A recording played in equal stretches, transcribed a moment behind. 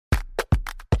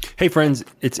Hey friends,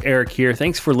 it's Eric here.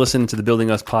 Thanks for listening to the Building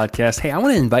Us podcast. Hey, I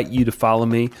want to invite you to follow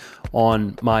me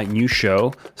on my new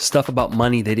show, Stuff About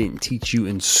Money They Didn't Teach You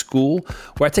in School,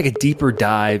 where I take a deeper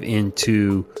dive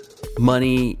into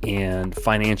money and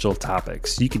financial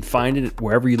topics. You can find it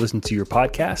wherever you listen to your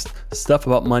podcast, Stuff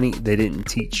About Money They Didn't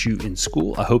Teach You in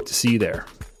School. I hope to see you there.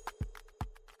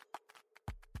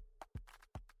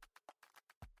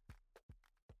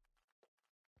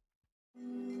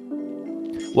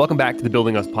 Welcome back to the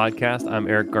Building Us podcast. I'm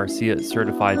Eric Garcia,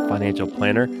 certified financial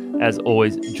planner. As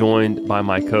always, joined by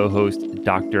my co-host,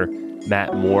 Dr.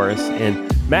 Matt Morris.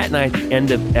 And Matt and I, at the end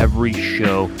of every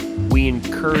show, we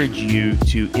encourage you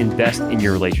to invest in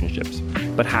your relationships.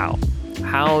 But how?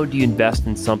 How do you invest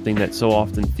in something that so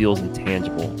often feels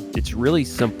intangible? It's really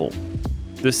simple.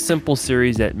 This simple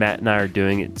series that Matt and I are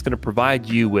doing, it's going to provide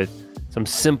you with some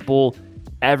simple,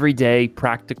 everyday,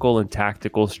 practical, and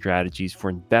tactical strategies for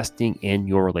investing in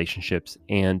your relationships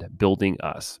and building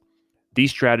us. These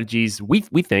strategies, we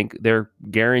think they're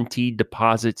guaranteed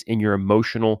deposits in your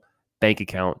emotional bank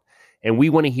account. And we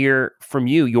want to hear from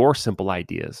you, your simple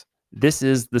ideas. This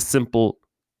is the simple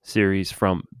series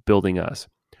from Building Us.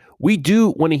 We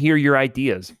do want to hear your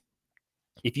ideas.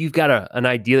 If you've got an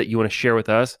idea that you want to share with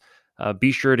us,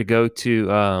 be sure to go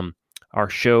to our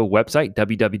show website,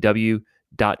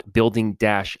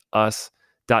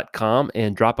 www.building-us.com,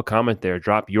 and drop a comment there.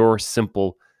 Drop your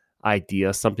simple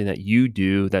idea, something that you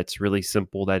do that's really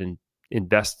simple, that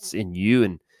invests in you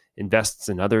and invests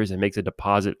in others and makes a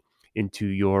deposit into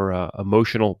your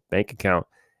emotional bank account.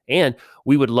 And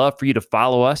we would love for you to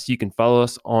follow us. You can follow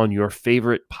us on your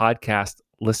favorite podcast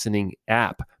listening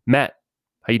app. Matt,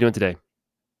 how you doing today?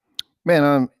 Man,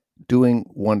 I'm doing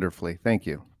wonderfully. Thank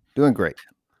you. Doing great.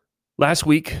 Last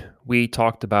week, we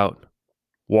talked about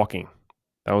walking.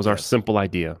 That was our simple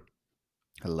idea.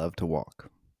 I love to walk.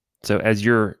 So as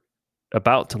you're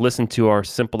about to listen to our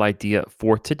simple idea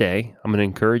for today, I'm going to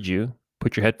encourage you,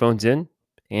 put your headphones in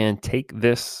and take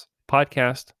this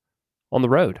podcast on the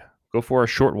road. Go for a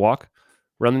short walk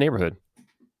around the neighborhood.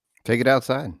 Take it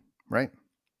outside, right?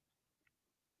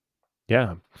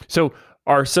 Yeah. So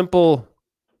our simple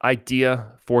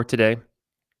idea for today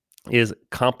is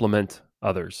compliment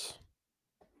others.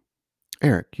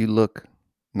 Eric, you look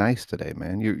nice today,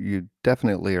 man. You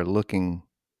definitely are looking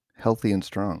healthy and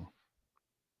strong.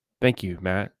 Thank you,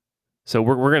 Matt. So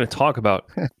we're going to talk about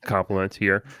compliments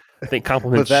here. I think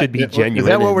compliments should be genuine. Is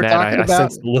that what we're Matt, talking about?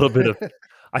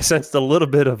 I sensed a little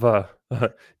bit of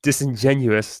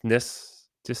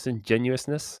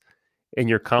disingenuousness in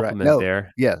your compliment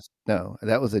there. Yes, no,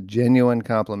 that was a genuine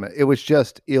compliment. It was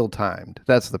just ill-timed.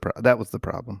 That was the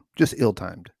problem. Just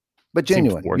ill-timed, but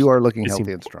genuine. You are looking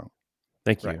healthy and strong.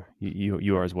 Thank you. Right.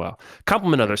 You are as well.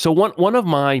 Compliment others. So one of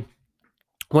my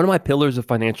pillars of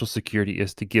financial security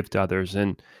is to give to others,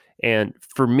 and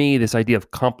for me, this idea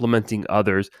of complimenting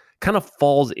others kind of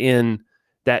falls in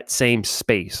that same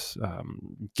space.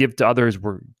 Give to others,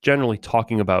 we're generally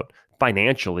talking about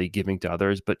financially giving to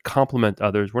others, but compliment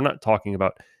others, we're not talking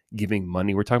about giving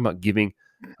money. We're talking about giving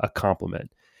a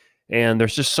compliment. And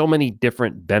there's just so many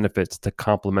different benefits to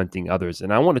complimenting others.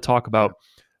 And I want to talk about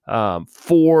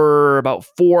four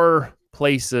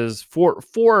places, four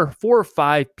or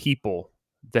five people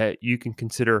that you can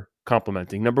consider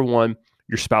complimenting. Number one,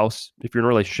 your spouse, if you're in a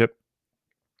relationship,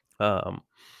 your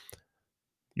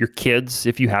kids,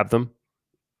 if you have them,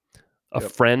 a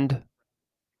friend,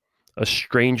 a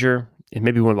stranger, and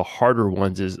maybe one of the harder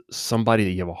ones is somebody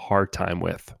that you have a hard time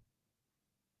with.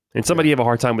 And somebody you have a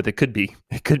hard time with, it could be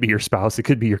your spouse, it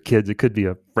could be your kids, it could be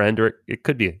a friend, or it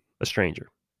could be a stranger.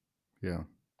 Yeah.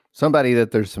 Somebody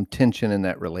that there's some tension in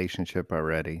that relationship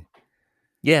already.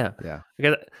 Yeah.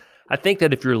 I think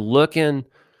that if you're looking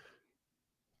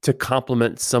to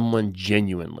compliment someone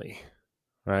genuinely,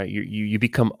 right, you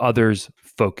become others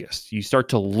focused. You start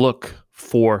to look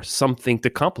for something to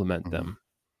compliment them,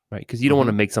 right? Because you don't want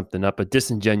to make something up. A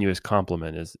disingenuous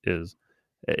compliment is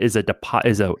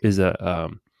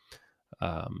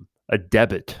a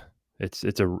debit.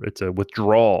 It's a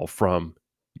withdrawal from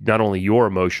not only your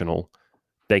emotional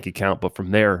bank account, but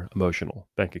from their emotional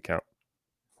bank account.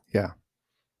 Yeah.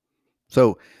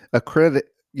 So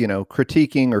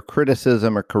critiquing or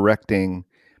criticism or correcting,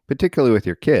 particularly with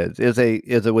your kids, is a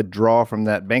withdrawal from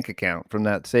that bank account, from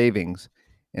that savings.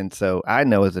 And so I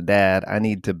know as a dad, I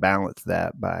need to balance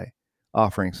that by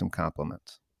offering some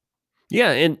compliments.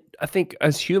 Yeah. And I think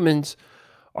as humans,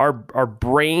 our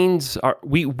brains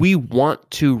we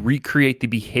want to recreate the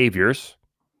behaviors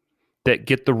that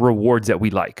get the rewards that we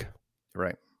like.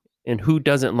 Right. And who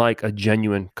doesn't like a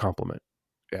genuine compliment?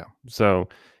 Yeah. So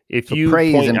if you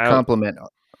praise and compliment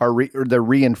they're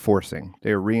reinforcing.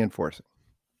 They're reinforcing.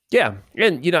 Yeah.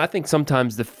 And, I think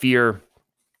sometimes the fear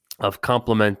of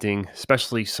complimenting,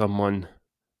 especially someone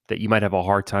that you might have a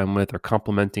hard time with, or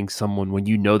complimenting someone when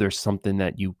there's something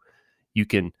that you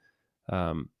can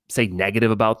say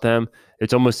negative about them.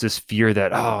 It's almost this fear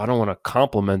that, I don't want to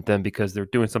compliment them because they're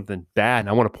doing something bad, and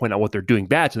I want to point out what they're doing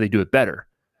bad so they do it better.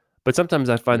 But sometimes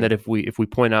I find that if we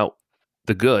point out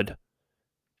the good,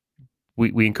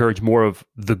 we encourage more of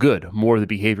the good, more of the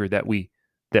behavior that we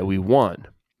want,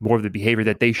 more of the behavior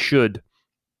that they should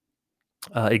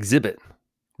exhibit.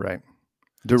 Right.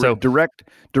 So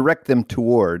Direct them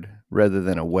toward rather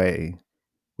than away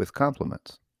with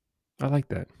compliments. I like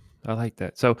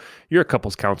that. So you're a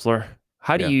couples counselor.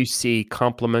 How do you see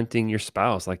complimenting your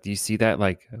spouse? Like, do you see that,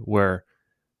 like, where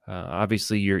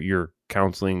obviously you're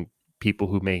counseling people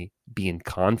who may be in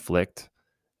conflict?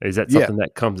 Is that something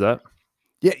that comes up?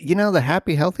 Yeah, the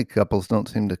happy, healthy couples don't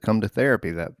seem to come to therapy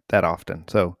that often.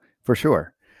 So for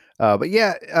sure. But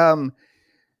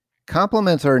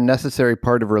compliments are a necessary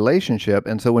part of a relationship.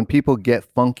 And so when people get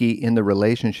funky in the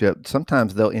relationship,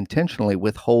 sometimes they'll intentionally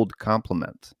withhold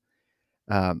compliments,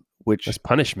 which That's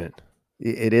punishment.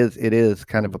 it is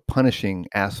kind of a punishing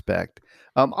aspect.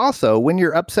 Also, when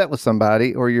you're upset with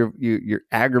somebody, or you're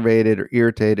aggravated or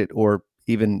irritated, or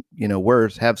even,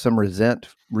 worse, have some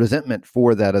resentment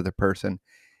for that other person,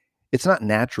 it's not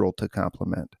natural to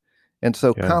compliment. And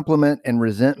so compliment and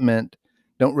resentment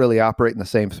don't really operate in the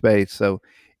same space. So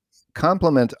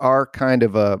compliments are kind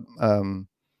of a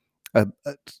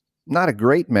not a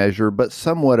great measure, but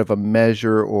somewhat of a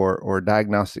measure or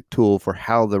diagnostic tool for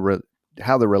how the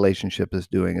relationship is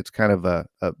doing. It's kind of a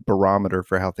barometer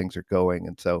for how things are going.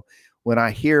 And so when I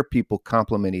hear people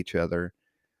compliment each other,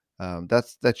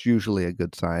 that's usually a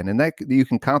good sign. And that you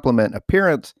can compliment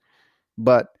appearance,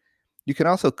 but you can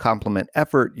also compliment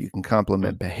effort. You can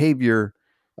compliment behavior.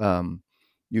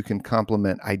 You can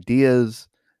compliment ideas.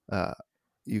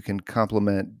 You can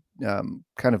compliment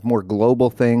kind of more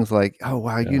global things like, oh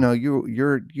wow,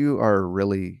 you are a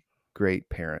really great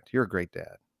parent. You're a great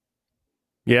dad.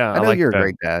 Yeah, I know like you're that. a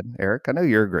great dad, Eric. I know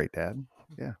you're a great dad.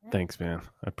 Yeah. Thanks, man.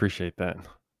 I appreciate that.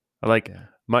 I like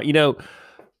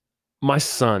my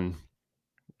son.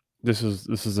 This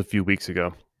was a few weeks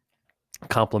ago.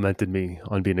 Complimented me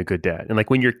on being a good dad, and like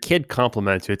when your kid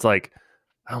compliments you, it's like,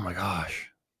 oh my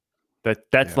gosh,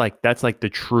 that's like the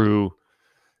true,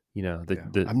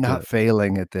 I'm not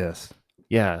failing at this.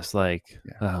 Yeah, it's like,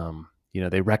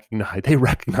 they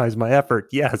recognize my effort.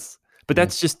 Yes, but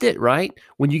that's just it, right?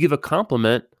 When you give a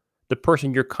compliment, the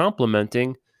person you're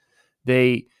complimenting,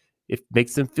 it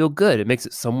makes them feel good. It makes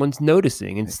it someone's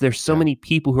noticing. And there's so many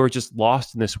people who are just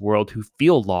lost in this world, who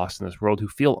feel lost in this world, who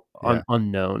feel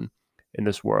unknown in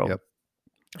this world. Yep.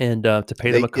 And to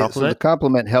pay them a compliment. So the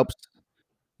compliment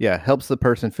helps the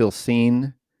person feel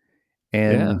seen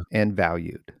and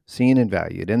valued. Seen and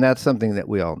valued. And that's something that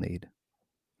we all need.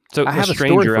 So I have a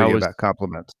story for you about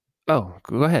compliments. Oh,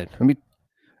 go ahead.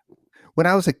 When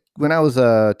I was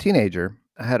a teenager,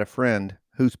 I had a friend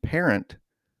whose parent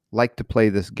liked to play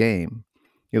this game.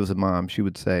 It was a mom. She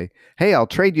would say, "Hey, I'll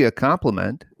trade you a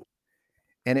compliment."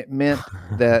 And it meant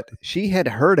that she had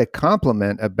heard a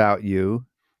compliment about you,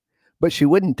 but she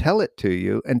wouldn't tell it to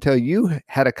you until you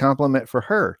had a compliment for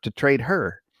her to trade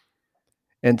her.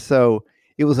 And so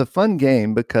it was a fun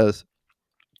game because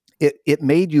it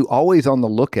made you always on the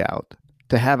lookout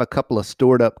to have a couple of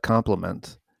stored up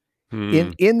compliments.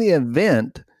 In the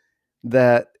event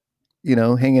that,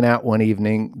 hanging out one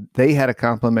evening, they had a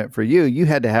compliment for you, you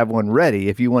had to have one ready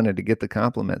if you wanted to get the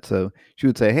compliment. So she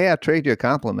would say, "Hey, I'll trade you a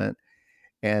compliment."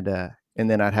 And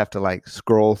then I'd have to like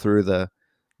scroll through the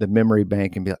memory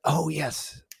bank and be like, "Oh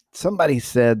yes, somebody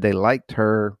said they liked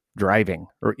her driving,"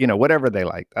 or whatever they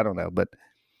liked. I don't know, but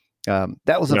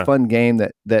that was a fun game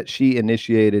that she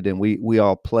initiated, and we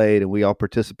all played and we all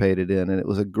participated in, and it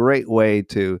was a great way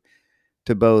to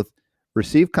both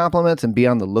receive compliments and be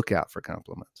on the lookout for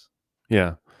compliments.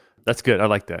 Yeah, that's good. I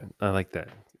like that.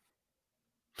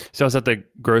 So I was at the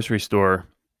grocery store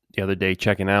the other day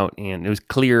checking out, and it was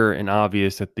clear and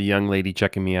obvious that the young lady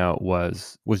checking me out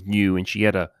was new, and she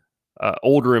had a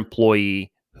older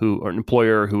employee or an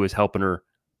employer who was helping her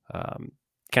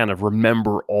kind of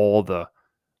remember all the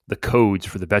codes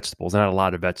for the vegetables. And I had a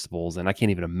lot of vegetables, and I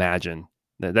can't even imagine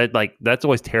that's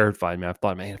always terrified me. I've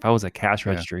thought, man, if I was a cash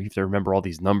register, you have to remember all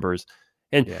these numbers.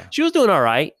 And she was doing all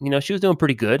right. She was doing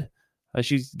pretty good.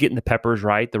 She was getting the peppers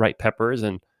right, the right peppers.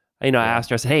 And I asked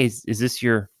her, I said, "Hey, is this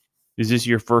your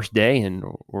first day, and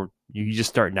or you just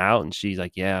starting out?" And she's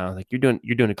like, "Yeah." Like, you're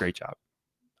doing a great job.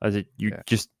 I said,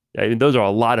 those are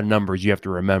a lot of numbers you have to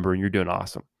remember, and you're doing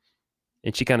awesome.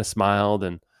 And she kind of smiled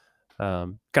and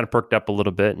kind of perked up a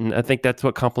little bit. And I think that's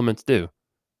what compliments do.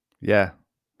 Yeah.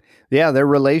 Yeah, they're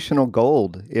relational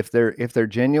gold. If they're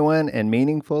genuine and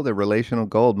meaningful, they're relational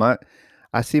gold.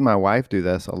 I see my wife do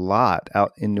this a lot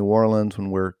out in New Orleans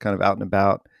when we're kind of out and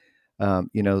about.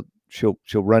 She'll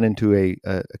run into a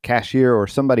cashier or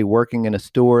somebody working in a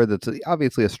store that's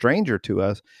obviously a stranger to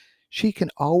us. She can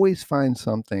always find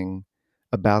something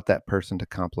about that person to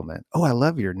compliment. Oh, I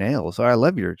love your nails, or I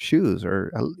love your shoes,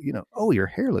 or oh, your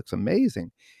hair looks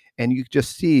amazing. And you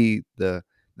just see the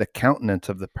countenance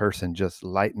of the person just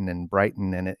lighten and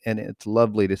brighten, and it's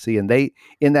lovely to see. And they,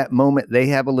 in that moment, they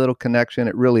have a little connection.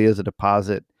 It really is a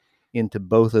deposit into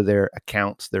both of their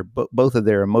accounts, both of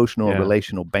their emotional and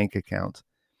relational bank accounts.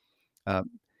 And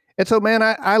so, man,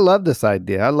 I love this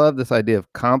idea. I love this idea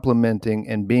of complimenting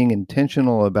and being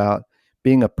intentional about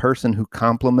being a person who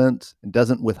compliments and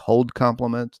doesn't withhold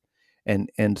compliments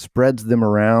and spreads them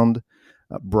around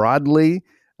broadly,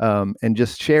 and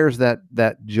just shares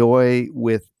that joy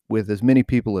with as many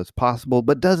people as possible,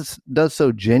 but does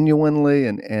so genuinely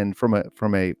and from a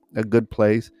good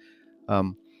place.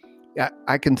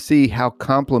 I can see how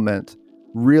compliments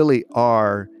really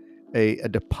are a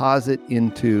deposit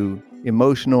into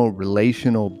emotional,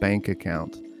 relational bank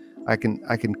accounts. I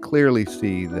can clearly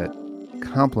see that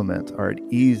compliments are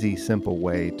an easy, simple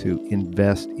way to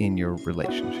invest in your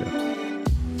relationships.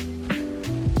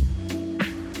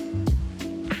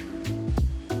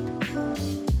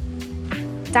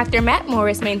 Dr. Matt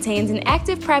Morris maintains an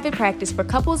active private practice for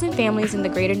couples and families in the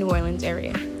greater New Orleans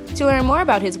area. To learn more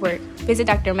about his work, visit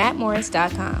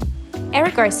drmattmorris.com.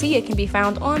 Eric Garcia can be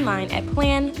found online at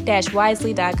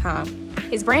plan-wisely.com.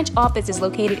 His branch office is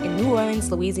located in New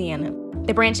Orleans, Louisiana.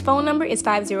 The branch phone number is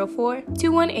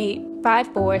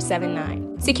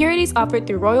 504-218-5479. Securities offered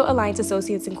through Royal Alliance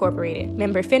Associates Incorporated,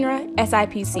 member FINRA,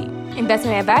 SIPC.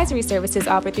 Investment advisory services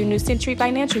offered through New Century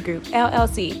Financial Group,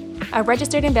 LLC, a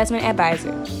registered investment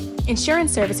advisor.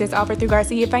 Insurance services offered through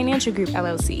Garcia Financial Group,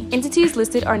 LLC. Entities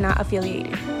listed are not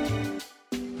affiliated.